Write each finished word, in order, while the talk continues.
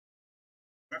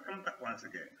Welcome back once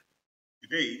again.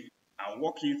 Today, I'll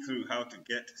walk you through how to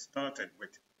get started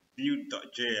with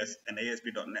Vue.js and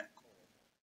ASP.NET Core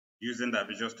using the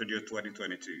Visual Studio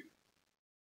 2022.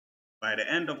 By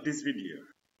the end of this video,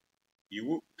 you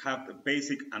will have a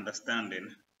basic understanding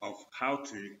of how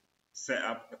to set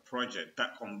up a project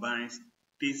that combines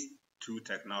these two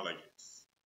technologies.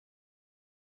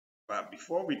 But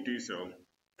before we do so,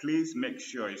 please make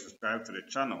sure you subscribe to the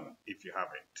channel if you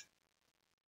haven't.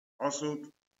 Also,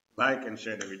 like and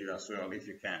share the video as well if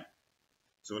you can.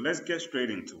 So let's get straight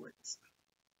into it.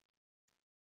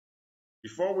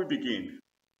 Before we begin,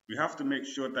 we have to make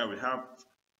sure that we have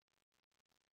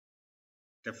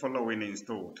the following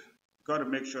installed. You've got to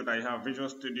make sure that you have Visual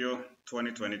Studio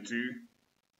 2022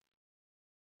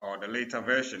 or the later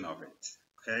version of it,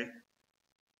 okay?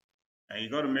 And you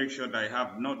got to make sure that you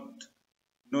have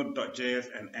Node.js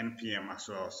and NPM as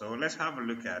well. So let's have a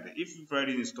look at it. If you've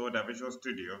already installed a Visual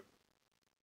Studio,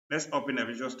 let's open a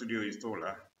Visual Studio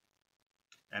installer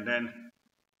and then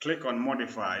click on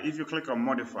modify. If you click on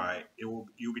modify, you'll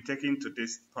be taken to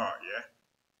this part, yeah?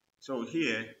 So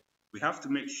here, we have to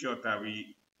make sure that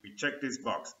we check this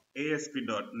box,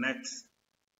 ASP.NET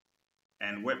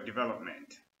and web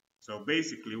development. So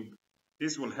basically,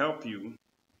 this will help you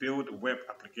build web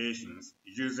applications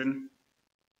using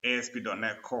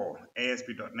ASP.NET Core,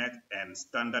 ASP.NET and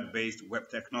standard-based web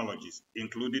technologies,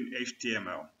 including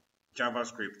HTML,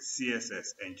 JavaScript,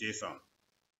 CSS, and JSON.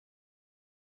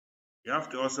 You have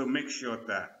to also make sure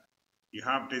that you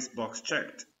have this box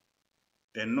checked,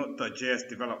 the Node.js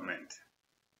development.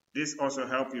 This also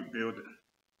helps you build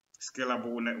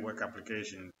scalable network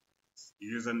applications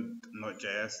using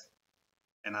Node.js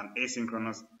and an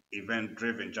asynchronous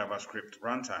event-driven JavaScript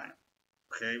runtime.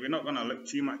 Okay, we're not going to look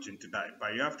too much into that,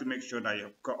 but you have to make sure that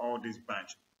you've got all this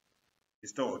bunch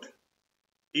installed.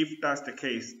 If that's the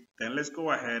case, then let's go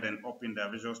ahead and open the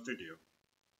Visual Studio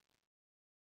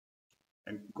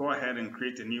and go ahead and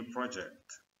create a new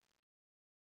project.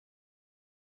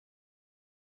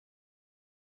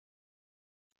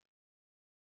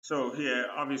 So here,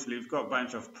 obviously, we've got a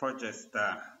bunch of projects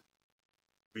that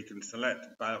we can select,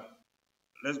 but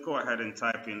let's go ahead and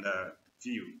type in the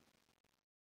Vue.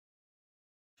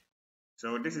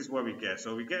 So this is what we get.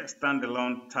 So we get a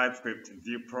standalone TypeScript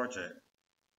Vue project,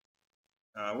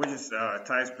 which is a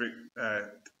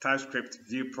TypeScript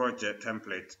Vue project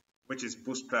template, which is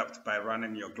bootstrapped by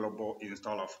running your global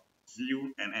install of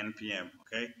Vue and NPM,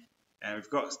 okay? And we've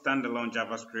got standalone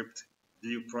JavaScript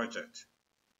Vue project.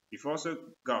 We've also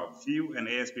got Vue and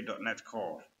ASP.NET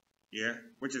Core, yeah,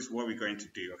 which is what we're going to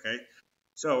do, okay?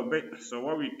 So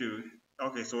what we do,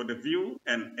 okay, so the Vue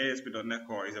and ASP.NET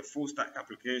Core is a full stack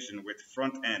application with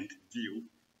front-end Vue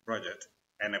project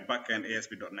and a backend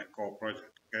ASP.NET Core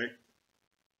project, okay?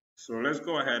 So let's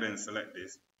go ahead and select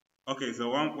this. Okay, so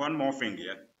one more thing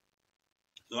here.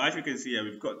 So as you can see here,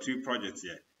 we've got two projects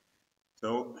here.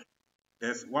 So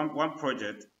there's one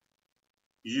project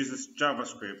uses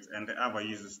JavaScript and the other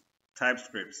uses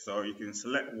TypeScript. So you can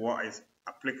select what is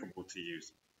applicable to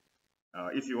use.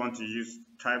 If you want to use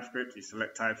TypeScript, you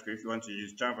select TypeScript. If you want to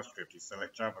use JavaScript, you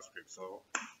select JavaScript. So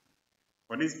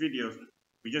for this video,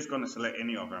 we're just going to select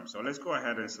any of them. So let's go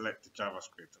ahead and select the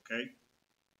JavaScript, okay?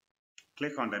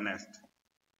 Click on the next.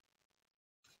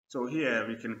 So here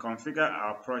we can configure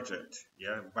our project,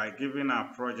 yeah, by giving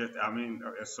our project,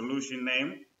 a solution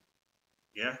name,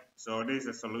 yeah. So this is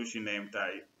a solution name that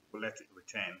will let it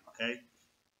return, okay.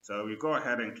 So we go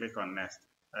ahead and click on next,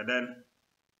 and then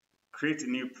create a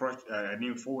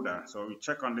new folder. So we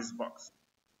check on this box,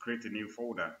 create a new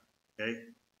folder, okay.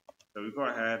 So we go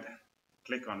ahead,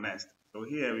 click on next. So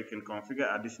here we can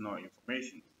configure additional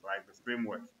information like the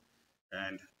framework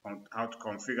and how to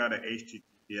configure the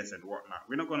HTTPS and whatnot.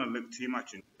 We're not going to look too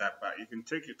much into that, but you can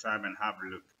take your time and have a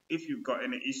look. If you've got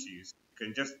any issues, you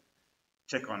can just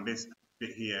check on this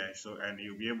bit here, and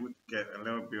you'll be able to get a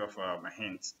little bit of a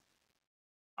hint.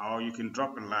 Or you can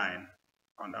drop a line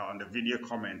on the video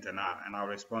comment and I'll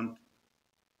respond.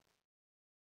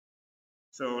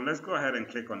 So let's go ahead and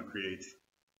click on create.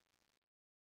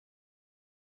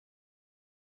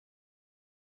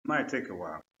 Might take a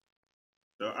while.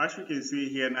 So as you can see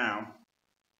here now,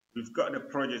 we've got the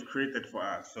project created for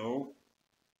us. So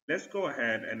let's go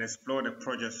ahead and explore the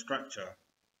project structure.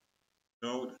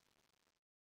 So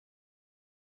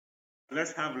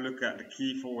let's have a look at the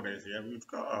key folders here. We've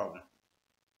got,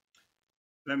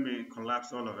 let me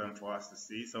collapse all of them for us to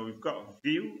see. So we've got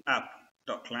Vue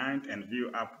app.client and Vue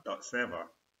app.server.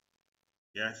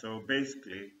 Yeah, so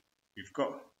basically we've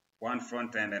got one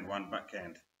front end and one back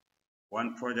end.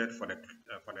 One project for the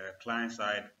client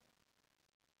side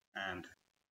and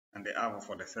and the other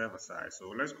for the server side. So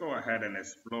let's go ahead and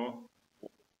explore.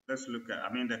 Let's look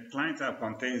at, the ClientApp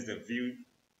contains the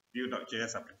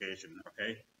Vue.js application,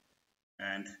 okay,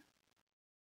 and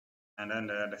then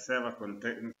the server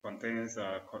contains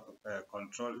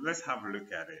control. Let's have a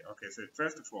look at it. Okay, so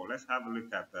first of all, let's have a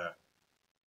look at the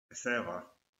server.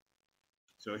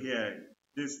 So here,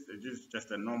 this is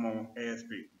just a normal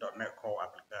ASP.NET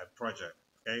Core project,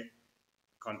 okay?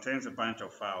 Contains a bunch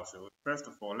of files. So first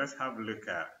of all, let's have a look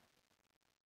at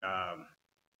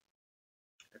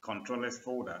the controllers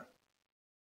folder.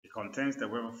 It contains the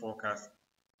weather forecast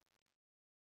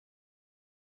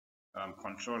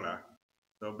controller.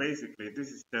 So basically, this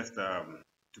is just to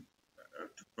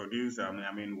produce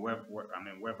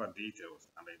weather details.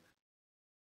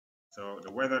 So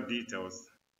the weather details,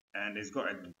 and it's got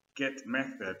a get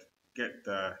method, get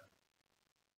the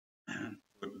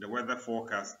the weather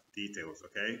forecast details,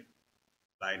 okay,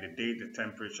 like the date, the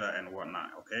temperature, and whatnot,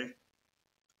 okay.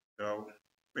 So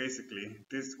basically,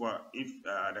 this is what if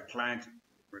the client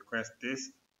requests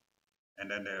this, and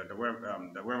then the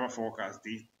weather forecast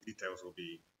details will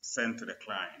be sent to the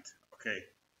client, okay.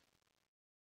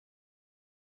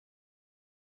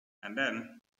 And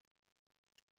then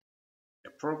the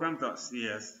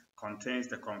program.cs contains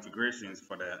the configurations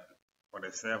for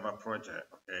the server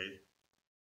project, okay.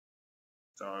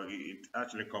 So it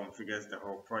actually configures the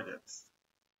whole project,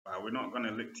 but we're not going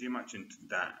to look too much into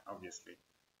that, obviously.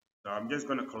 So I'm just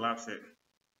going to collapse it.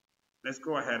 Let's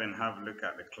go ahead and have a look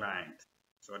at the client.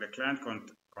 So the client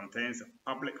contains a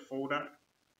public folder,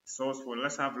 source folder.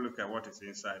 Let's have a look at what is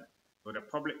inside. So the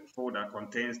public folder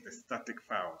contains the static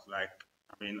files, like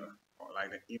like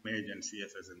the image and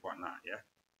CSS and whatnot, yeah.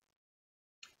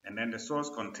 And then the source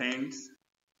contains,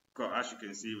 as you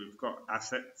can see, we've got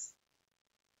assets,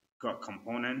 got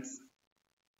components,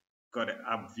 got the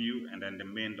app view, and then the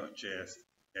main.js.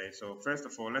 Okay, so first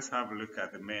of all, let's have a look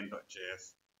at the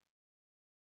main.js.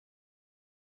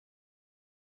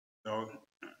 So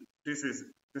this is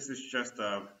just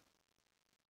a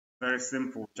very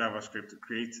simple JavaScript to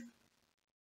create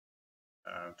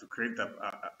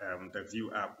the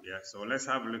Vue app. Yeah. So let's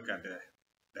have a look at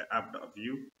the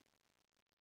app.view.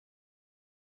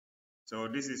 So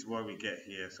this is what we get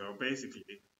here. So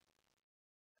basically,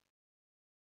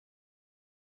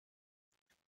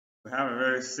 we have a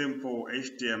very simple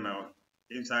HTML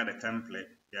inside the template.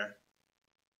 Yeah.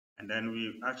 And then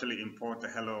we actually import the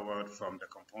hello world from the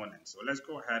component. So let's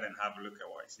go ahead and have a look at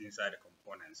what is inside the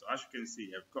component. So as you can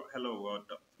see, I've got hello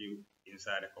world.view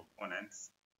inside the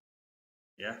components.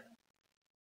 Yeah.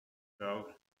 So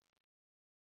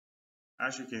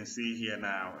as you can see here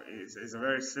now, it's a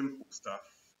very simple stuff.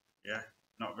 Yeah,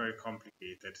 not very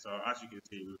complicated. So as you can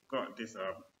see, we've got this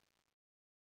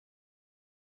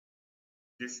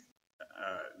this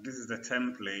is the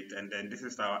template, and then this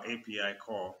is our API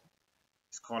call.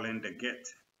 It's calling the get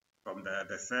from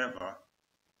the server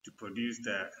to produce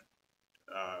the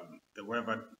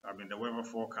weather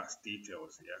forecast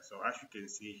details. Yeah. So as you can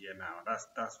see here now,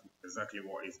 that's exactly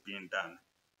what is being done.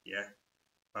 Yeah.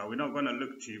 But we're not going to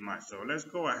look too much. So let's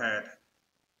go ahead.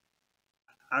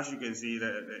 As you can see,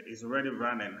 that it's already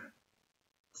running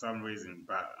for some reason,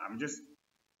 but I'm just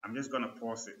going to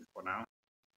pause it for now.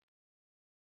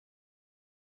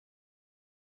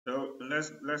 So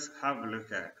let's have a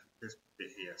look at this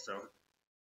bit here. So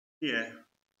here,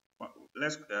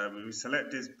 let's we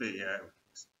select this bit here.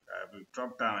 We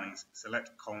drop down and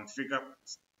select configure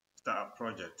startup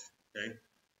project. Okay.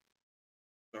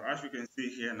 So as you can see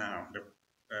here now, the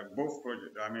both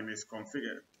projects, it's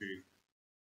configured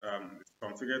it's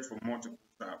configured for multiple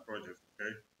startup projects.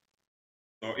 Okay.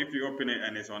 So if you open it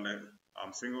and it's on a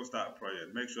single startup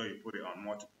project, make sure you put it on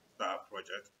multiple startup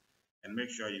projects. And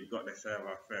make sure you've got the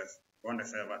server first. Want the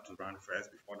server to run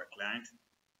first before the client.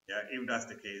 Yeah, if that's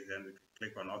the case, then we can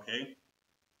click on OK.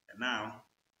 And now,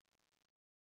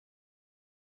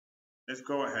 let's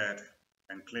go ahead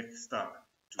and click Start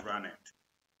to run it.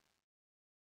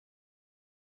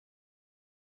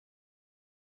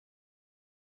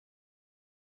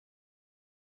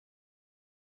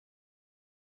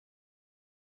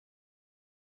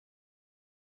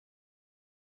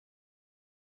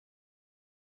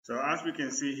 So as we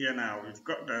can see here now, we've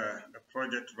got the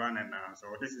project running now. So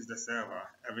this is the server.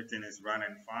 Everything is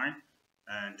running fine.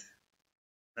 And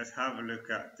let's have a look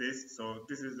at this. So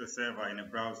this is the server in a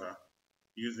browser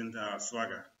using the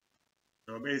Swagger.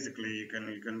 So basically, you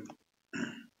can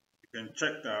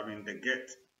check the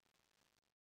get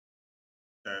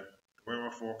the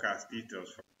weather forecast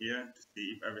details from here to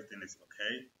see if everything is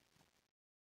okay.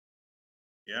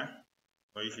 Yeah,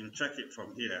 so you can check it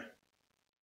from here.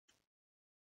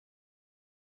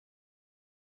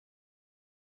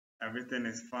 everything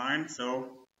is fine.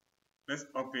 So let's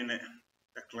open the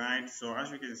client. So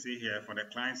as you can see here, for the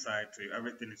client side too,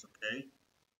 everything is okay.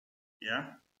 Yeah.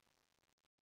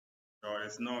 So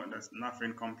there's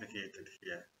nothing complicated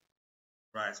here.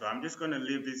 Right. So I'm just going to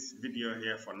leave this video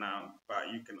here for now,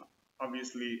 but you can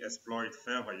obviously explore it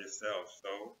further yourself.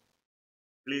 So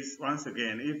please, once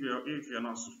again, if you're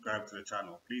not subscribed to the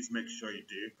channel, please make sure you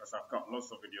do, because I've got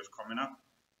lots of videos coming up.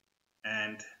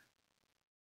 And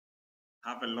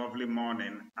have a lovely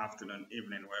morning, afternoon,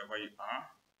 evening, wherever you are.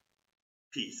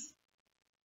 Peace.